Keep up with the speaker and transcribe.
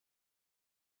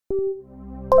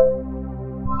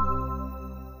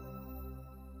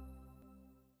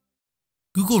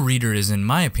Google Reader is, in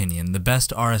my opinion, the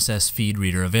best RSS feed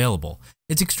reader available.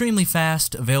 It's extremely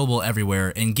fast, available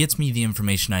everywhere, and gets me the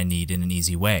information I need in an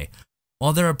easy way.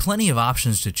 While there are plenty of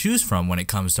options to choose from when it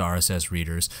comes to RSS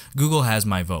readers, Google has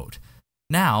my vote.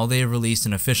 Now, they have released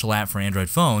an official app for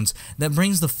Android phones that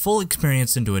brings the full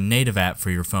experience into a native app for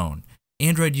your phone.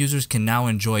 Android users can now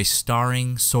enjoy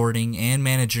starring, sorting, and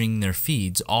managing their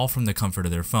feeds all from the comfort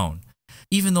of their phone.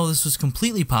 Even though this was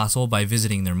completely possible by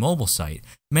visiting their mobile site,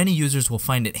 many users will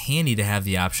find it handy to have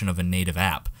the option of a native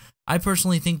app. I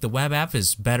personally think the web app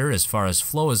is better as far as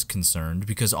flow is concerned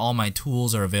because all my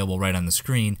tools are available right on the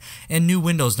screen and new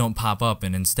windows don't pop up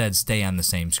and instead stay on the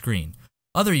same screen.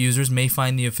 Other users may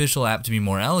find the official app to be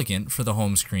more elegant for the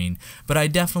home screen, but I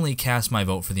definitely cast my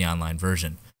vote for the online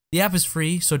version. The app is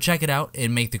free, so check it out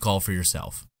and make the call for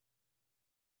yourself.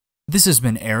 This has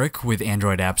been Eric with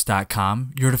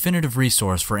AndroidApps.com, your definitive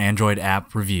resource for Android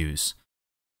app reviews.